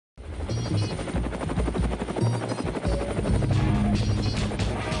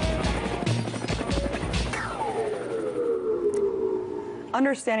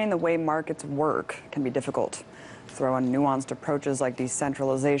understanding the way markets work can be difficult. Throw in nuanced approaches like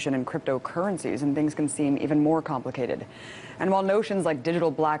decentralization and cryptocurrencies, and things can seem even more complicated. And while notions like digital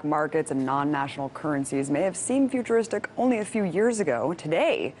black markets and non-national currencies may have seemed futuristic only a few years ago,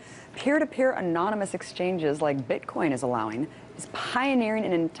 today, peer-to-peer anonymous exchanges like Bitcoin is allowing is pioneering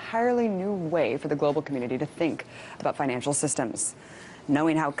an entirely new way for the global community to think about financial systems.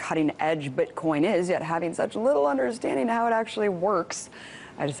 Knowing how cutting-edge Bitcoin is, yet having such little understanding how it actually works,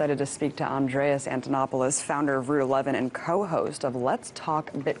 I decided to speak to ANDREAS Antonopoulos, founder of Route 11 and co-host of Let's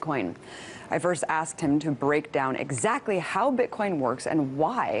Talk Bitcoin. I first asked him to break down exactly how Bitcoin works and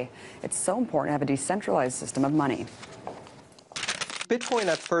why it's so important to have a decentralized system of money. Bitcoin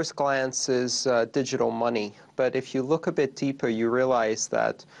at first glance is digital money, but if you look a bit deeper, you realize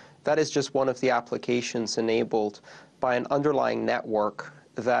that that is just one of the applications enabled by an underlying network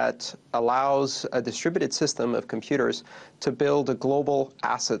that allows a distributed system of computers to build a global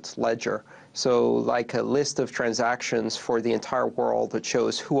asset ledger. So like a list of transactions for the entire world that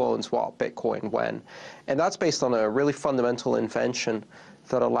shows who owns what Bitcoin when. And that's based on a really fundamental invention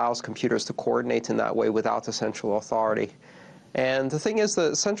that allows computers to coordinate in that way without a central authority. And the thing is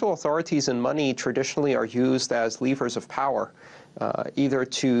that central authorities in money traditionally are used as levers of power, either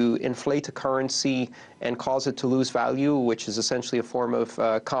to inflate a currency and cause it to lose value, which is essentially a form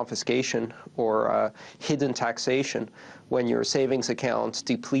of confiscation or hidden taxation, when your savings account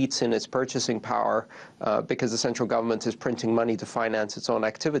depletes in its purchasing power because the central government is printing money to finance its own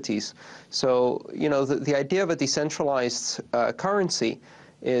activities. So, you know, the idea of a decentralized currency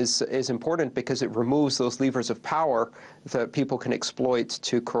is important because it removes those levers of power that people can exploit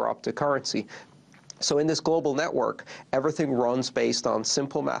to corrupt a currency. So in this global network, everything runs based on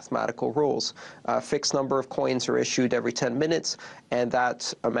simple mathematical rules. A fixed number of coins are issued every 10 minutes, and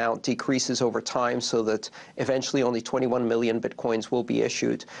that amount decreases over time so that eventually only 21 million Bitcoins will be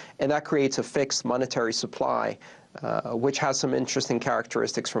issued. And that creates a fixed monetary supply, which has some interesting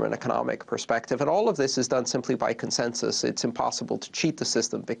characteristics from an economic perspective. And all of this is done simply by consensus. It's impossible to cheat the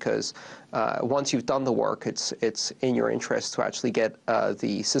system because once you've done the work, it's in your interest to actually get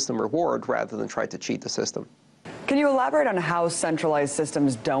the system reward rather than try to cheat the system. Can you elaborate on how centralized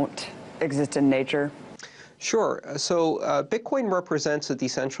systems don't exist in nature? Sure. So Bitcoin represents a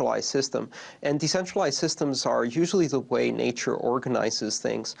decentralized system, and decentralized systems are usually the way nature organizes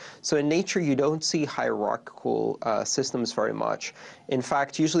things. So in nature, you don't see hierarchical systems very much. In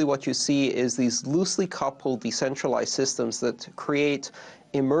fact, usually what you see is these loosely coupled decentralized systems that create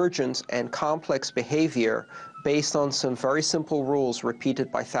emergent and complex behavior based on some very simple rules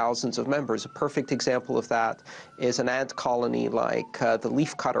repeated by thousands of members. A perfect example of that is an ant colony like the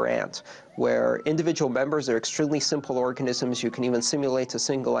leafcutter ant, where individual members are extremely simple organisms. You can even simulate a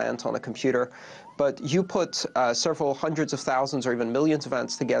single ant on a computer. But you put several hundreds of thousands or even millions of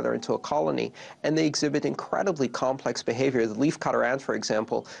ants together into a colony, and they exhibit incredibly complex behavior. The leafcutter ant, for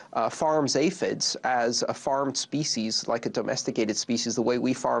example, farms aphids as a farmed species, like a domesticated species, the way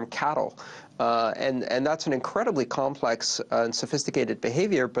we farm cattle. And that's an incredibly complex and sophisticated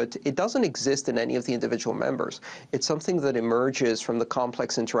behavior, but it doesn't exist in any of the individual members. It's something that emerges from the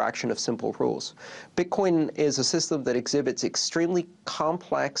complex interaction of simple rules. Bitcoin is a system that exhibits extremely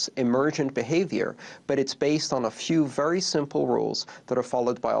complex emergent behavior, but it's based on a few very simple rules that are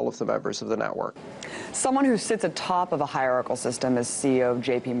followed by all of the members of the network. Someone who sits atop of a hierarchical system is CEO of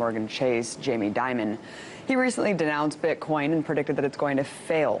JP Morgan Chase, Jamie Dimon. He recently denounced Bitcoin and predicted that it's going to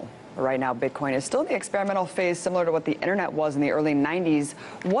fail. Right now, Bitcoin is still in the experimental phase, similar to what the internet was in the early 90s.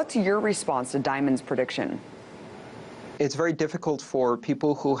 What's your response to Dimon's prediction? It's very difficult for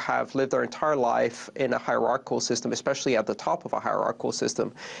people who have lived their entire life in a hierarchical system, especially at the top of a hierarchical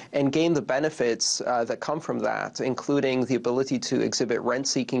system, and gain the benefits that come from that, including the ability to exhibit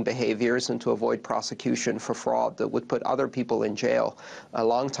rent-seeking behaviors and to avoid prosecution for fraud that would put other people in jail a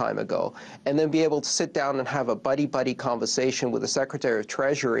long time ago, and then be able to sit down and have a buddy-buddy conversation with the Secretary of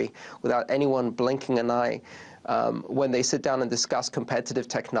Treasury without anyone blinking an eye. When they sit down and discuss competitive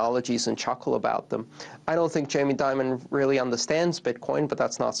technologies and chuckle about them. I don't think Jamie Dimon really understands Bitcoin, but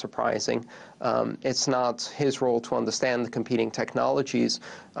that's not surprising. It's not his role to understand the competing technologies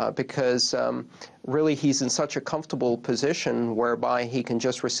because really he's in such a comfortable position whereby he can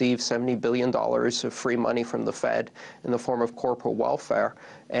just receive $70 billion of free money from the Fed in the form of corporate welfare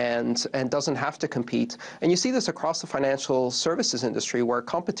and doesn't have to compete. And you see this across the financial services industry where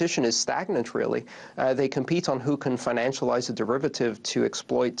competition is stagnant, really. They compete on who can financialize a derivative to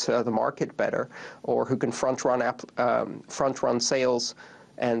exploit the market better, or who can front-run sales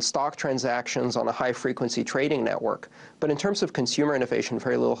and stock transactions on a high-frequency trading network. But in terms of consumer innovation,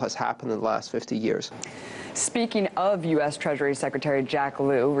 very little has happened in the last 50 years. Speaking of U.S. Treasury Secretary Jack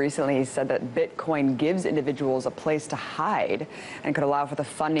Lew, recently he said that Bitcoin gives individuals a place to hide and could allow for the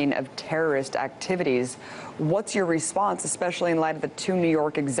funding of terrorist activities. What's your response, especially in light of the two New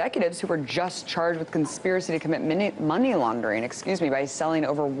York executives who were just charged with conspiracy to commit money laundering, by selling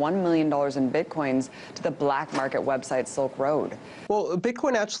over $1 million in Bitcoins to the black market website Silk Road? Well,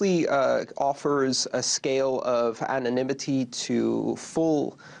 Bitcoin actually offers a scale of anonymity to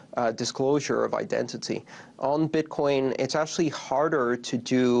full disclosure of identity. On Bitcoin, it's actually harder to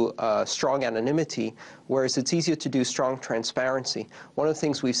do strong anonymity, whereas it's easier to do strong transparency. One of the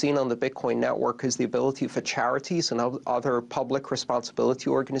things we've seen on the Bitcoin network is the ability for charities and other public responsibility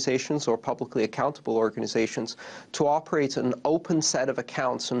organizations or publicly accountable organizations to operate an open set of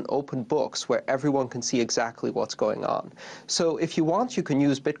accounts and open books where everyone can see exactly what's going on. So if you want, you can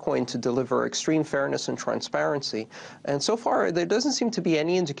use Bitcoin to deliver extreme fairness and transparency. And so far, there doesn't seem to be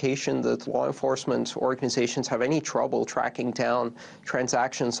any indication that law enforcement organizations have any trouble tracking down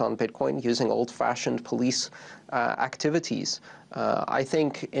transactions on Bitcoin using old-fashioned police activities. I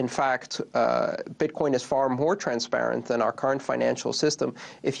think, in fact, Bitcoin is far more transparent than our current financial system.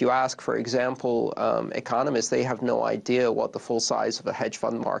 If you ask, for example, economists, they have no idea what the full size of a hedge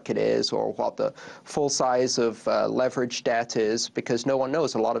fund market is or what the full size of leveraged debt is, because no one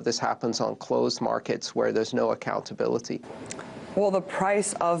knows. A lot of this happens on closed markets where there's no accountability. Well, the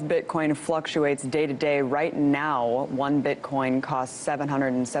price of Bitcoin fluctuates day to day. Right now, one Bitcoin costs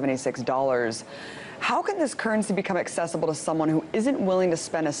 $776. How can this currency become accessible to someone who isn't willing to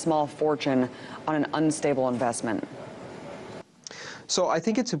spend a small fortune on an unstable investment? So I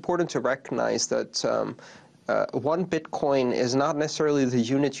think it's important to recognize that one Bitcoin is not necessarily the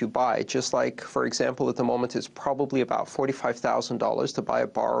unit you buy. Just like, for example, at the moment, it's probably about $45,000 to buy a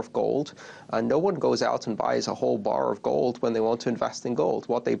bar of gold. No one goes out and buys a whole bar of gold when they want to invest in gold.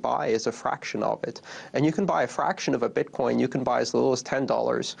 What they buy is a fraction of it. And you can buy a fraction of a Bitcoin. You can buy as little as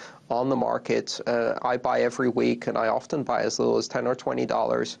 $10 on the market. I buy every week, and I often buy as little as $10 or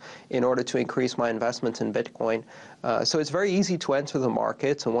 $20 in order to increase my investment in Bitcoin. So it's very easy to enter the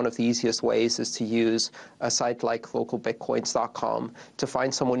market, and one of the easiest ways is to use a site like localbitcoins.com to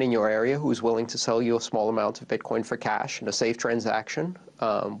find someone in your area who's willing to sell you a small amount of Bitcoin for cash in a safe transaction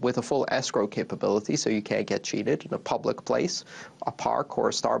with a full escrow capability, so you can't get cheated, in a public place, a park or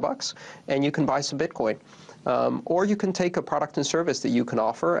a Starbucks, and you can buy some Bitcoin. Or you can take a product and service that you can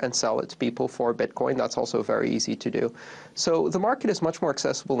offer and sell it to people for Bitcoin. That's also very easy to do. So the market is much more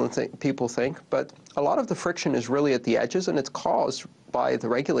accessible than people think, but a lot of the friction is really at the edges, and it's caused by the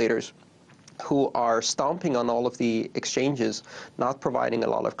regulators who are stomping on all of the exchanges, not providing a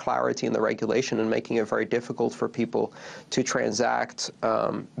lot of clarity in the regulation and making it very difficult for people to transact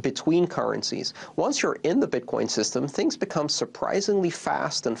between currencies. Once you're in the Bitcoin system, things become surprisingly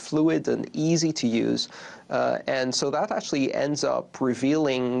fast and fluid and easy to use. And so that actually ends up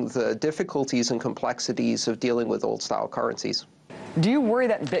revealing the difficulties and complexities of dealing with old-style currencies. Do you worry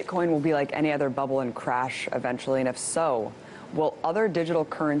that Bitcoin will be like any other bubble and crash eventually? And if so, will other digital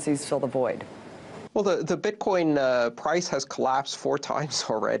currencies fill the void? Well, the Bitcoin price has collapsed 4 times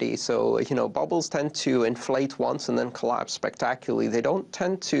already. So, bubbles tend to inflate once and then collapse spectacularly. They don't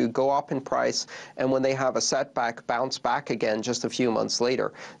tend to go up in price, and when they have a setback, bounce back again just a few months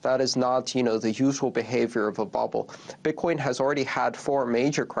later. That is not, the usual behavior of a bubble. Bitcoin has already had 4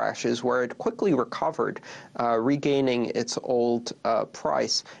 major crashes where it quickly recovered, regaining its old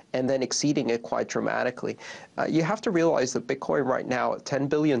price and then exceeding it quite dramatically. You have to realize that Bitcoin right now at $10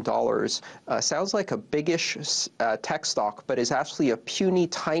 billion sounds like a biggish tech stock, but is actually a puny,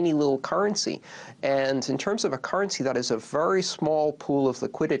 tiny little currency. And in terms of a currency, that is a very small pool of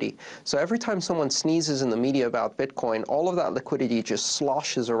liquidity. So every time someone sneezes in the media about Bitcoin, all of that liquidity just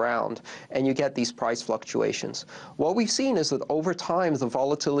sloshes around, and you get these price fluctuations. What we've seen is that over time, the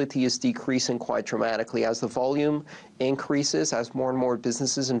volatility is decreasing quite dramatically as the volume increases, as more and more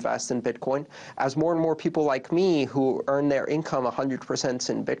businesses invest in Bitcoin, as more and more people like me who earn their income 100%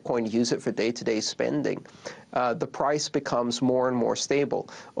 in Bitcoin use it for day-to-day spending. The price becomes more and more stable.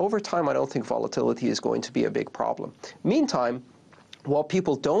 Over time, I don't think volatility is going to be a big problem. Meantime, what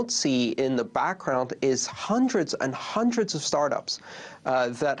people don't see in the background is hundreds and hundreds of startups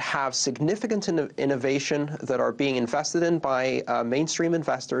that have significant innovation, that are being invested in by mainstream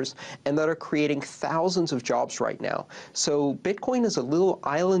investors, and that are creating thousands of jobs right now. So Bitcoin is a little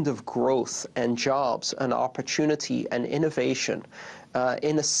island of growth and jobs and opportunity and innovation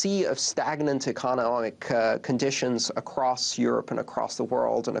in a sea of stagnant economic conditions across Europe and across the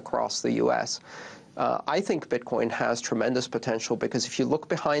world and across the US. I think Bitcoin has tremendous potential because if you look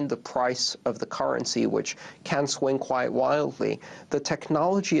behind the price of the currency, which can swing quite wildly, the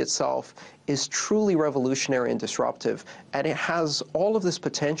technology itself is truly revolutionary and disruptive, and it has all of this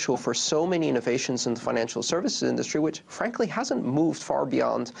potential for so many innovations in the financial services industry, which frankly hasn't moved far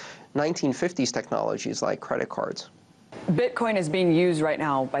beyond 1950s technologies like credit cards. Bitcoin is being used right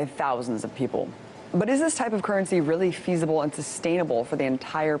now by thousands of people. But is this type of currency really feasible and sustainable for the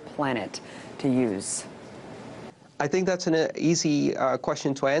entire planet to use? I think that's an easy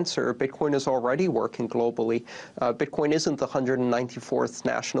question to answer. Bitcoin is already working globally. Bitcoin isn't the 194th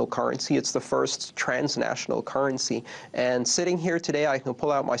national currency. It's the first transnational currency. And sitting here today, I can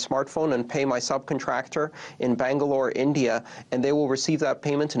pull out my smartphone and pay my subcontractor in Bangalore, India, and they will receive that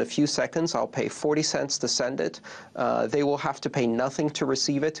payment in a few seconds. I'll pay 40 cents to send it. They will have to pay nothing to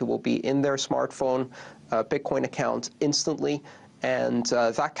receive it. It will be in their smartphone Bitcoin account instantly. And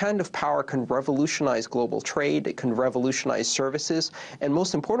that kind of power can revolutionize global trade, it can revolutionize services, and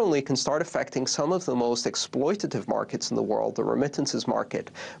most importantly, it can start affecting some of the most exploitative markets in the world, the remittances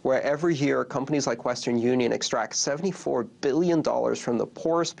market, where every year companies like Western Union extract $74 billion from the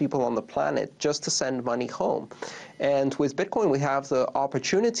poorest people on the planet just to send money home. And with Bitcoin, we have the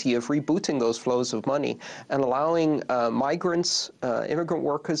opportunity of rebooting those flows of money and allowing migrants, immigrant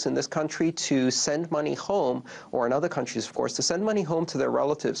workers in this country to send money home, or in other countries, of course, to send money home to their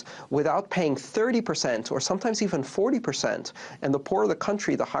relatives without paying 30% or sometimes even 40%. And the poorer the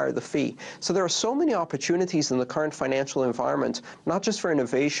country, the higher the fee. So there are so many opportunities in the current financial environment, not just for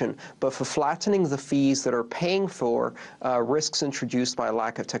innovation, but for flattening the fees that are paying for risks introduced by a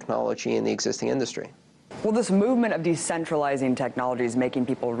lack of technology in the existing industry. Well, this movement of decentralizing technology is making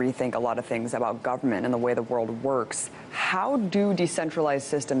people rethink a lot of things about government and the way the world works. How do decentralized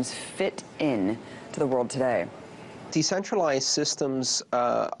systems fit in to the world today? Decentralized systems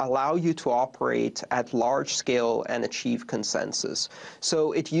allow you to operate at large scale and achieve consensus.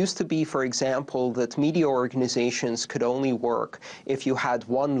 So it used to be, for example, that media organizations could only work if you had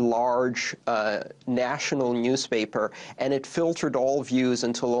one large national newspaper and it filtered all views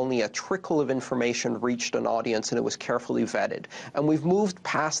until only a trickle of information reached an audience and it was carefully vetted. And we've moved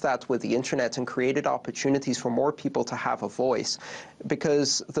past that with the internet and created opportunities for more people to have a voice,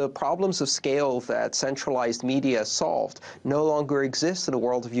 because the problems of scale that centralized media solved no longer exist in a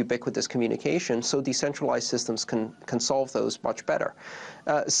world of ubiquitous communication, so decentralized systems can solve those much better.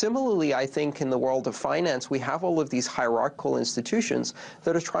 Similarly, I think in the world of finance, we have all of these hierarchical institutions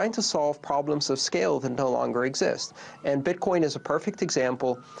that are trying to solve problems of scale that no longer exist. And Bitcoin is a perfect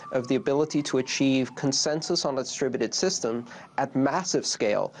example of the ability to achieve consensus on a distributed system at massive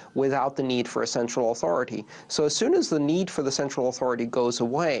scale without the need for a central authority. So as soon as the need for the central authority goes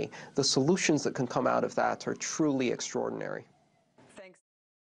away, the solutions that can come out of that are truly extraordinary.